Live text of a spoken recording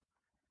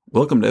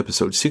Welcome to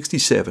episode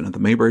 67 of the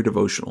Mayberry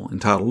Devotional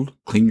entitled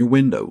Clean Your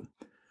Window.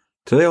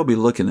 Today I'll be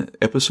looking at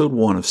episode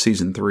 1 of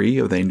season 3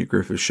 of the Andy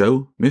Griffith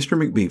Show, Mr.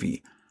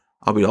 McBeevy.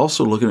 I'll be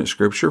also looking at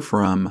scripture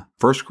from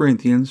 1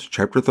 Corinthians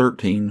chapter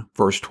 13,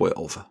 verse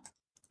 12.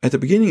 At the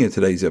beginning of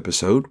today's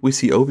episode, we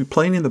see Opie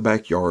playing in the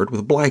backyard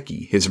with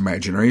Blackie, his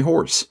imaginary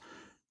horse.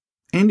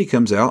 Andy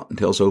comes out and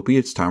tells Opie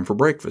it's time for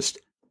breakfast,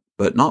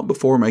 but not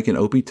before making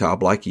Opie tie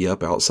Blackie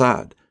up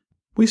outside.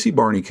 We see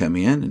Barney come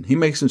in, and he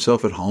makes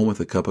himself at home with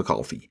a cup of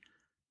coffee.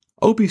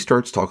 Opie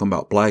starts talking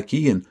about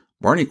Blackie, and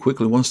Barney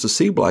quickly wants to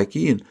see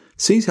Blackie and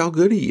sees how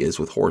good he is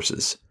with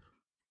horses.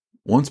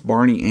 Once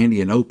Barney, Andy,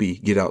 and Opie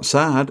get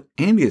outside,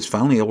 Andy is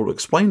finally able to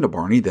explain to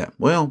Barney that,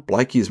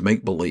 Blackie is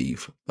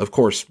make-believe. Of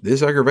course,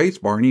 this aggravates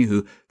Barney,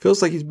 who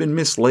feels like he's been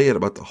misled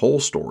about the whole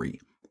story.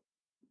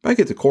 Back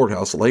at the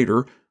courthouse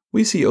later,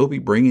 we see Opie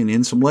bringing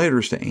in some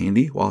letters to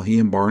Andy while he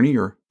and Barney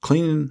are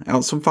cleaning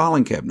out some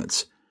filing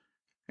cabinets.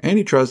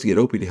 Andy tries to get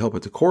Opie to help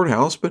at the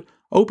courthouse, but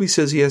Opie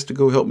says he has to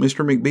go help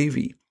Mr.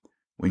 McBeevy.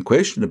 When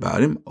questioned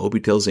about him, Opie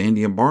tells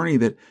Andy and Barney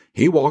that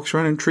he walks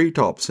around in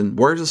treetops and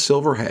wears a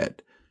silver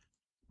hat.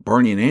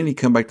 Barney and Andy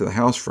come back to the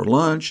house for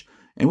lunch,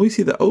 and we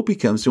see that Opie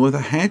comes in with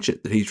a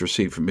hatchet that he's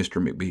received from Mr.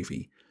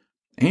 McBeevy.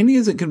 Andy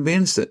isn't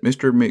convinced that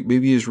Mr.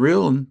 McBeevy is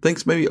real and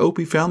thinks maybe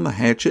Opie found the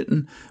hatchet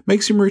and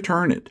makes him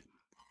return it.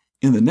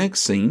 In the next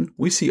scene,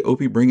 we see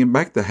Opie bringing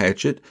back the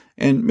hatchet,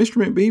 and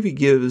Mr. McBeevy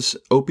gives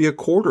Opie a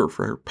quarter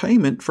for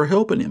payment for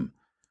helping him.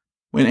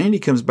 When Andy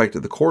comes back to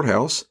the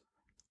courthouse,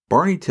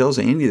 Barney tells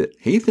Andy that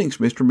he thinks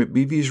Mr.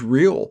 McBeevy is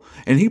real,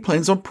 and he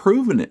plans on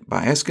proving it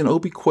by asking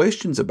Opie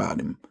questions about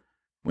him.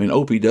 When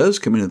Opie does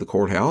come into the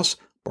courthouse,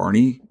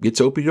 Barney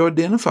gets Opie to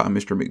identify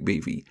Mr.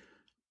 McBeevy.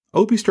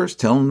 Opie starts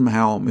telling him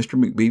how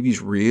Mr.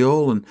 McBeevy's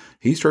real, and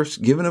he starts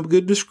giving him a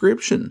good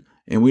description.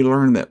 And we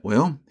learn that,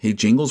 he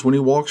jingles when he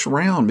walks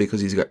around because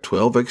he's got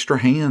 12 extra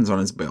hands on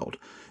his belt.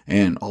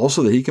 And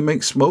also that he can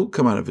make smoke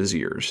come out of his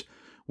ears,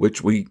 which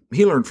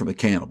he learned from the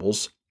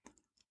cannibals.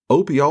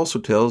 Opie also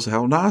tells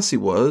how nice he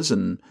was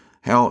and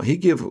how he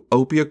gave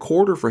Opie a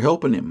quarter for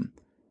helping him.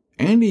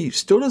 Andy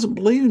still doesn't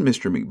believe in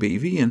Mr.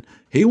 McBeevy, and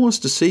he wants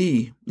to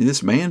see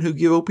this man who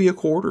gave Opie a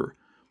quarter.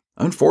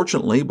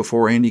 Unfortunately,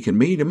 before Andy can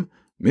meet him,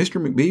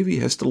 Mr. McBeevy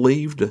has to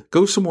leave to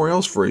go somewhere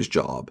else for his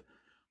job.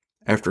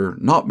 After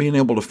not being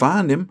able to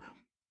find him,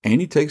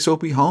 Andy takes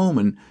Opie home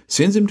and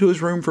sends him to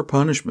his room for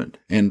punishment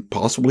and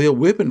possibly a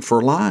whipping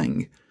for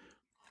lying.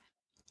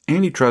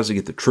 Andy tries to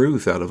get the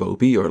truth out of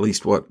Opie, or at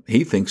least what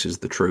he thinks is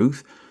the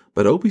truth,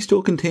 but Opie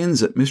still contends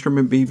that Mr.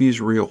 McBeevy is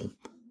real.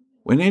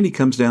 When Andy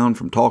comes down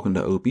from talking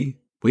to Opie,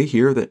 we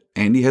hear that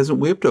Andy hasn't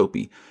whipped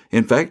Opie.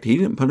 In fact, he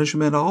didn't punish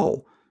him at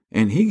all,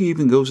 and he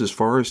even goes as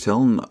far as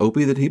telling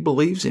Opie that he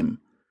believes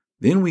him.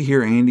 Then we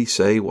hear Andy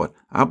say what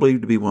I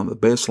believe to be one of the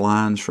best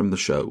lines from the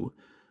show.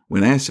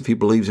 When asked if he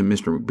believes in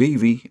Mr.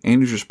 McBeevy,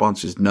 Andy's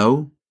response is,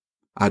 "No,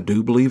 I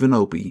do believe in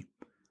Opie."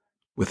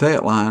 With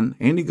that line,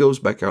 Andy goes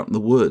back out in the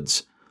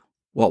woods.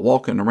 While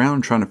walking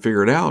around trying to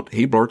figure it out,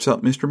 he blurts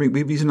out Mr.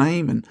 McBeevy's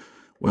name, and,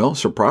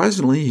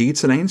 surprisingly, he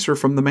gets an answer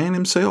from the man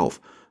himself,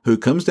 who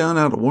comes down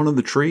out of one of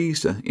the trees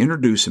to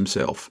introduce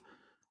himself.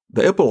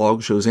 The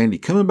epilogue shows Andy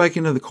coming back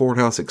into the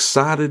courthouse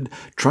excited,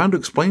 trying to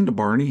explain to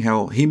Barney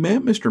how he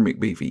met Mr.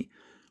 McBeevy.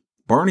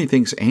 Barney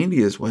thinks Andy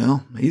is,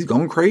 he's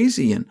gone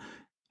crazy, and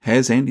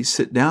has Andy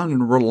sit down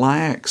and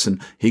relax,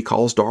 and he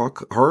calls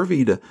Doc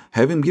Harvey to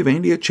have him give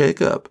Andy a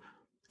checkup.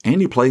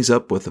 Andy plays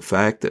up with the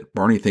fact that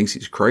Barney thinks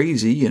he's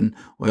crazy, and,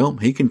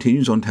 he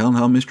continues on telling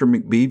how Mr.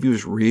 McBeevy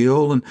was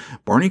real, and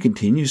Barney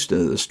continues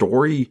to the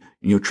story,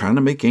 trying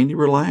to make Andy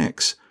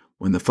relax.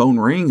 When the phone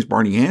rings,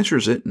 Barney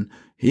answers it, and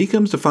he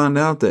comes to find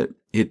out that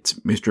it's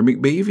Mr.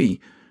 McBeevy.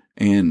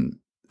 And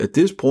at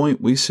this point,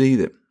 we see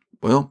that,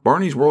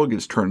 Barney's world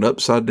gets turned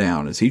upside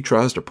down as he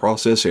tries to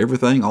process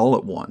everything all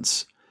at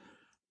once.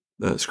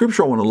 The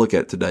scripture I want to look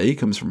at today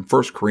comes from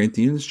 1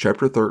 Corinthians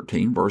chapter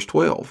 13, verse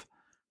 12.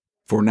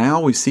 For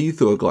now we see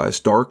through a glass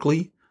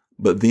darkly,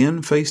 but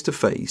then face to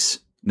face.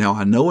 Now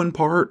I know in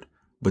part,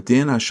 but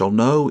then I shall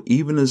know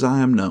even as I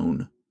am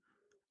known.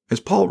 As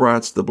Paul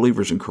writes to the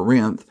believers in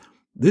Corinth,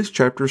 this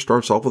chapter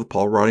starts off with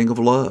Paul writing of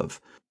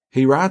love.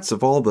 He writes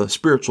of all the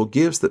spiritual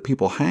gifts that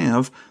people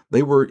have,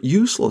 they were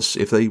useless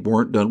if they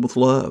weren't done with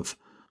love.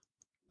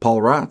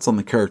 Paul writes on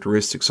the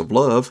characteristics of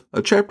love,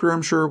 a chapter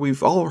I'm sure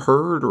we've all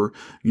heard or,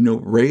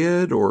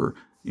 read or,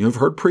 have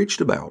heard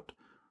preached about.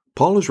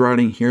 Paul is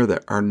writing here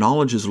that our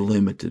knowledge is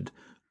limited,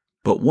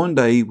 but one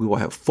day we will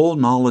have full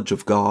knowledge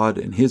of God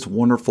and His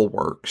wonderful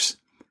works.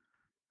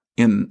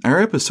 In our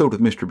episode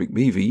with Mr.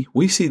 McBeevy,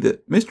 we see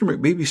that Mr.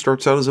 McBeevy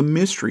starts out as a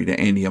mystery to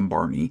Andy and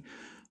Barney.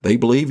 They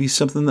believe he's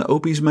something that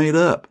Opie's made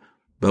up,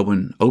 but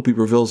when Opie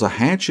reveals a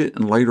hatchet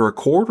and later a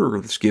quarter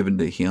that's given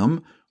to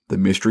him, the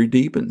mystery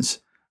deepens.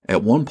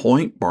 At one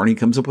point, Barney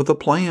comes up with a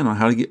plan on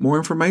how to get more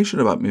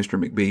information about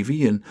Mr.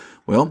 McBeevy, and,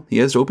 he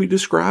has Opie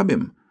describe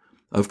him.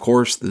 Of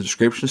course, the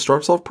description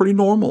starts off pretty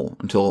normal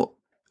until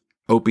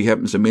Opie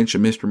happens to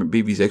mention Mr.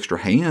 McBeevy's extra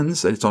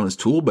hands, that it's on his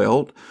tool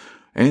belt,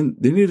 and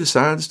then he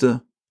decides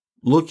to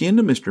look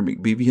into Mr.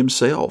 McBeevy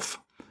himself.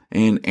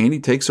 and Andy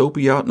takes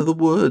Opie out into the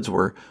woods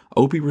where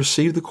Opie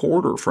received the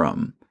quarter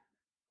from.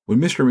 When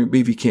Mr.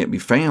 McBeevy can't be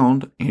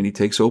found, Andy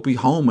takes Opie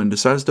home and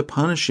decides to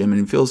punish him, and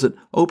he feels that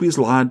Opie has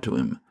lied to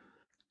him.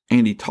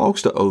 Andy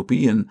talks to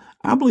Opie, and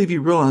I believe he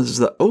realizes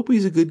that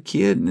Opie's a good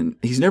kid, and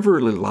he's never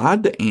really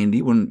lied to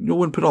Andy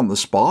when put on the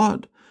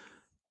spot.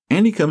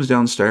 Andy comes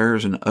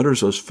downstairs and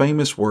utters those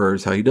famous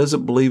words, how he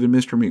doesn't believe in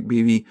Mr.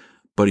 McBeevy,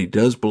 but he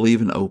does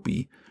believe in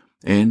Opie.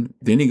 And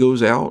then he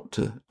goes out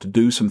to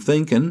do some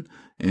thinking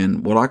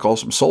and what I call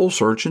some soul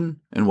searching,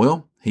 and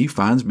well, he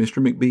finds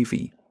Mr.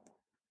 McBeevy.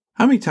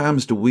 How many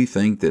times do we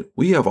think that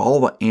we have all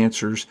the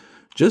answers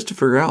just to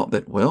figure out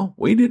that, well,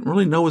 we didn't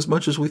really know as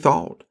much as we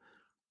thought?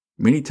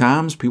 Many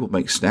times people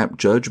make snap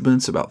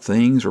judgments about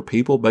things or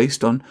people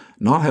based on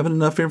not having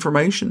enough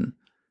information.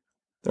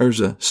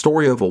 There's a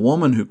story of a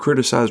woman who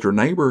criticized her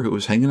neighbor who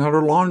was hanging out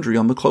her laundry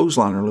on the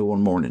clothesline early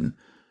one morning.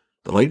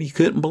 The lady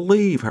couldn't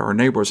believe how her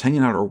neighbor was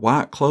hanging out her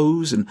white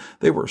clothes and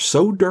they were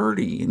so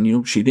dirty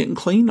and, she didn't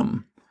clean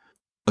them.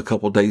 A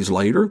couple of days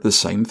later, the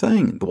same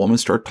thing. The woman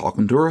started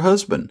talking to her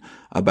husband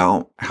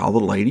about how the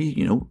lady,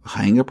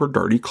 hang up her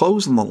dirty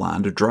clothes on the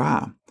line to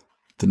dry.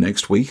 The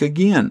next week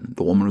again,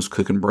 the woman was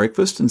cooking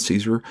breakfast and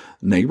sees her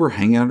neighbor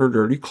hang out her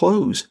dirty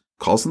clothes,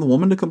 causing the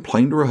woman to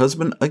complain to her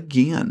husband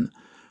again.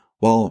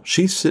 While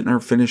she's sitting there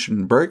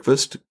finishing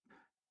breakfast,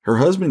 her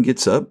husband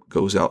gets up,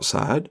 goes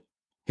outside.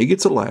 He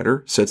gets a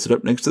ladder, sets it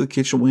up next to the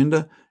kitchen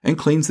window, and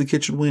cleans the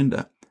kitchen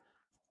window.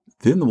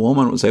 Then the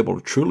woman was able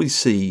to truly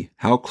see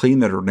how clean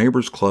that her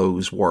neighbor's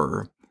clothes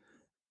were.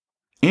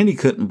 Andy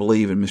couldn't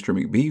believe in Mr.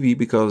 McBeevy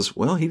because,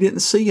 well, he didn't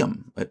see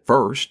him at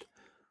first.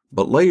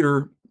 But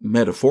later,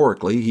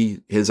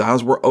 metaphorically, his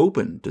eyes were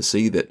open to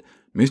see that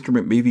Mr.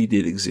 McBeevy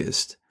did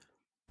exist.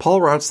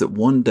 Paul writes that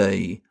one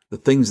day, the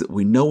things that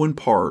we know in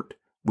part,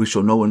 we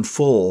shall know in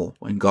full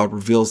when God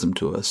reveals them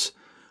to us.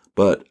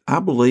 But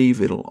I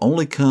believe it'll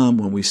only come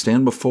when we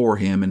stand before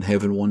Him in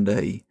heaven one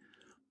day.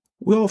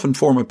 We often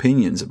form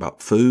opinions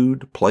about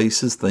food,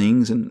 places,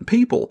 things, and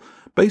people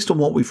based on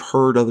what we've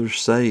heard others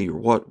say or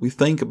what we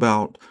think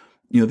about,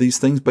 these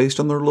things based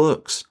on their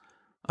looks.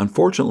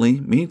 Unfortunately,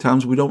 many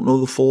times we don't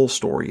know the full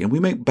story, and we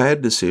make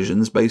bad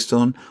decisions based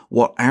on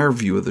what our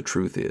view of the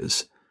truth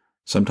is.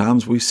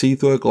 Sometimes we see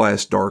through a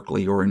glass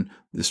darkly, or in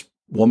this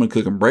woman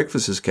cooking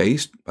breakfast's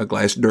case, a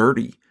glass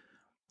dirty.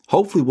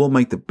 Hopefully we'll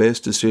make the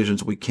best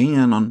decisions we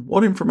can on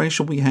what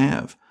information we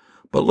have.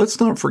 But let's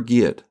not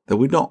forget that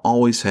we don't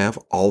always have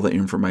all the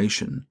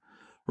information.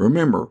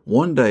 Remember,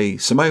 one day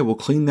somebody will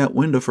clean that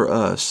window for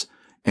us,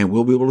 and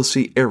we'll be able to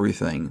see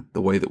everything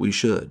the way that we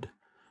should.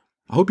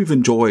 I hope you've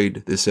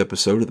enjoyed this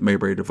episode of the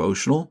Mayberry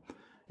Devotional.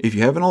 If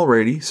you haven't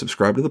already,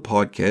 subscribe to the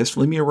podcast,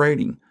 leave me a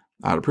rating.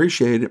 I'd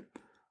appreciate it.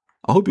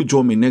 I hope you'll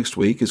join me next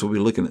week as we'll be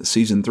looking at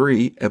Season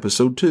 3,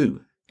 Episode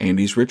 2,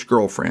 Andy's Rich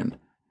Girlfriend.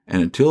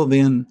 And until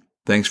then,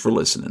 thanks for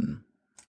listening.